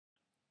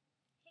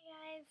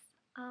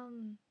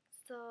Um,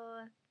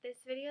 so this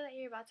video that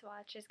you're about to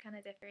watch is kind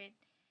of different.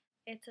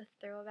 It's a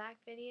throwback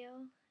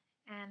video,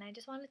 and I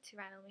just wanted to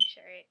randomly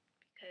share it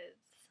because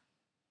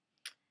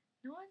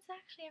no one's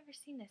actually ever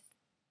seen this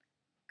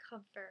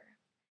cover.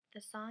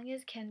 The song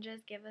is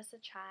Kendra's Give Us a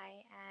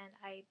Try, and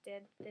I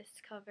did this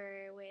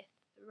cover with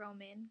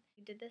Roman.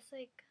 We did this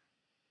like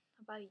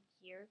about a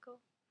year ago,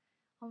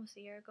 almost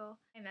a year ago.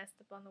 I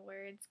messed up on the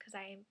words because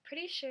I'm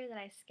pretty sure that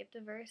I skipped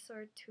a verse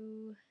or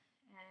two,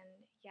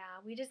 and yeah,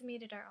 we just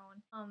made it our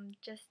own.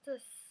 Just a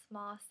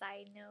small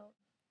side note,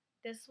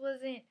 this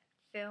wasn't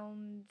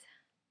filmed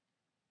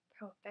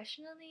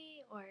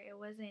professionally, or it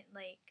wasn't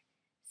like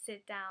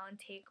sit down,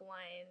 take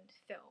one,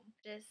 film.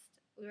 Just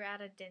we were at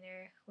a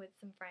dinner with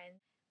some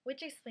friends,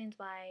 which explains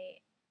why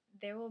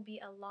there will be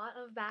a lot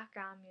of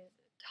background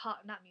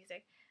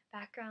music,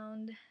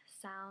 background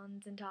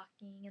sounds and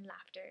talking and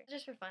laughter.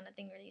 Just for fun,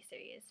 nothing really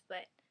serious,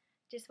 but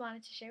just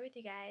wanted to share with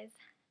you guys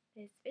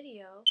this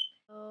video.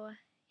 So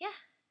yeah,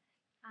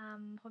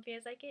 hope you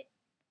guys like it.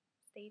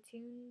 Stay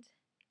tuned.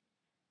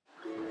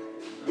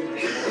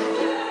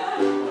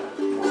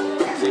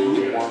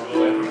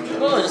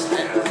 No, just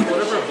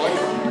whatever.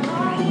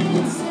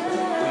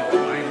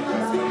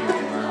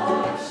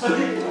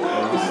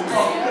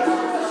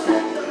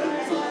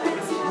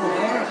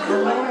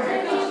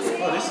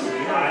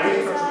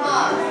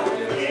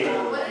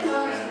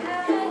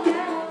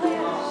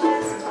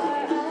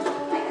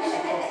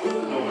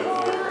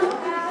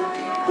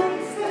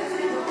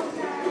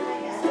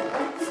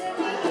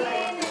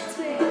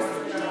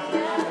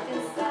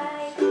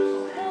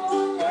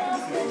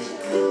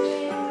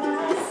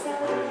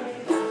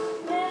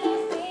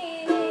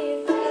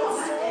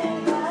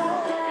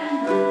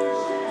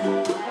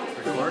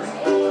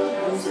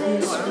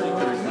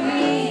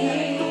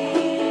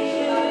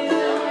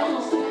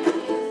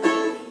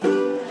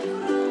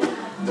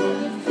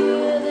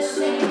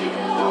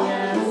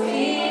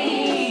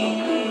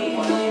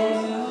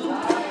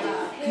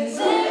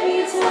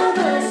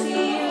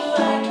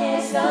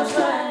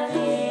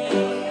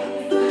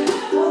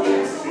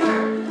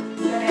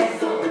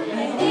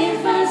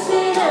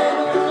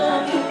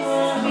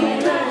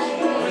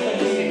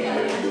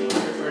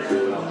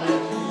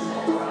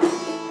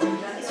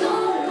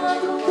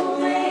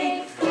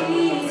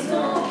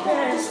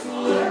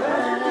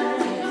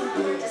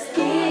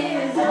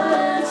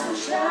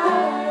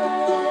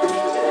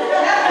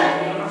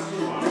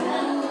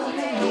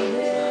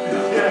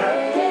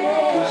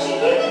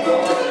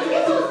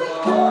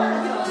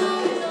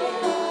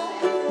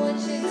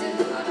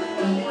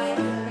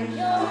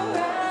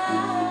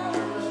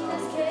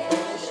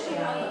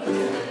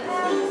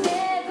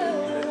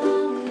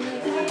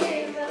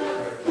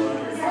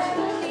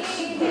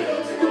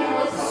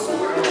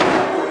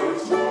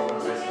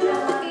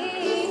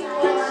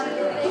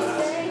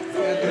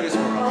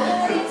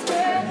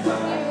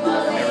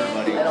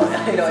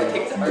 I know it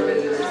takes art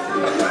visitors to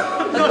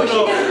No,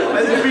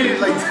 I didn't read it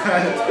like that.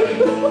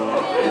 No,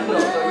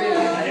 but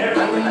really,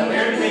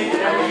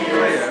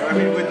 I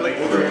mean, with like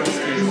older ones,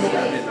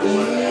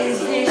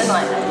 that's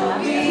fine.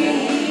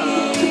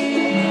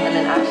 And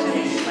then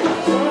actually,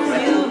 so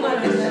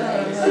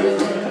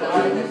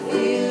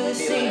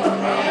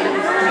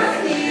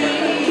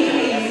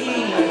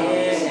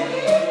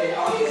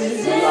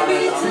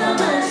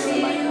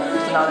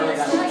now that I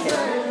got my kid.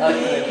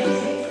 Okay.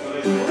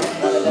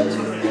 Now that I got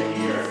two.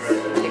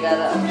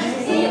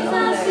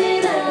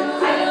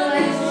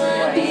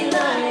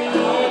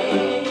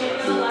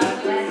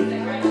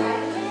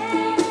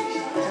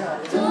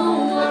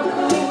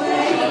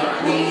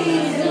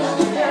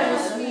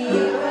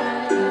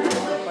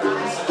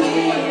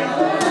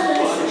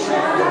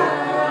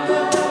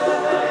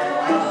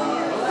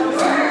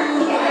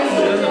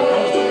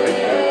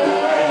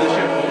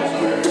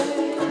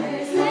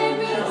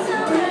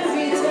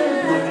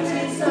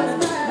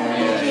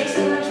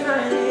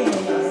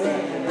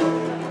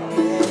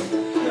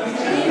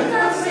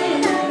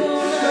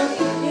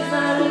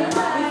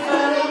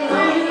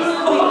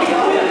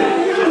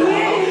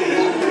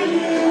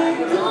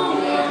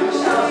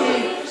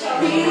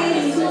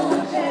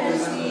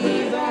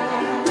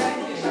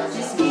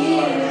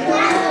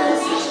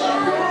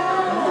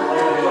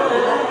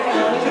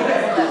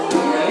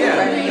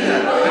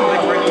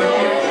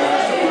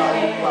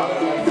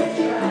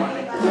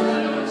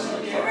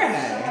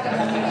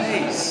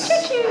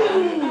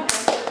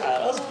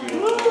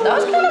 That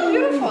was kind of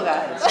beautiful,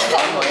 guys.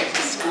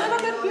 It's a little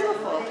bit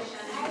beautiful.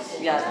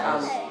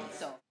 Yeah,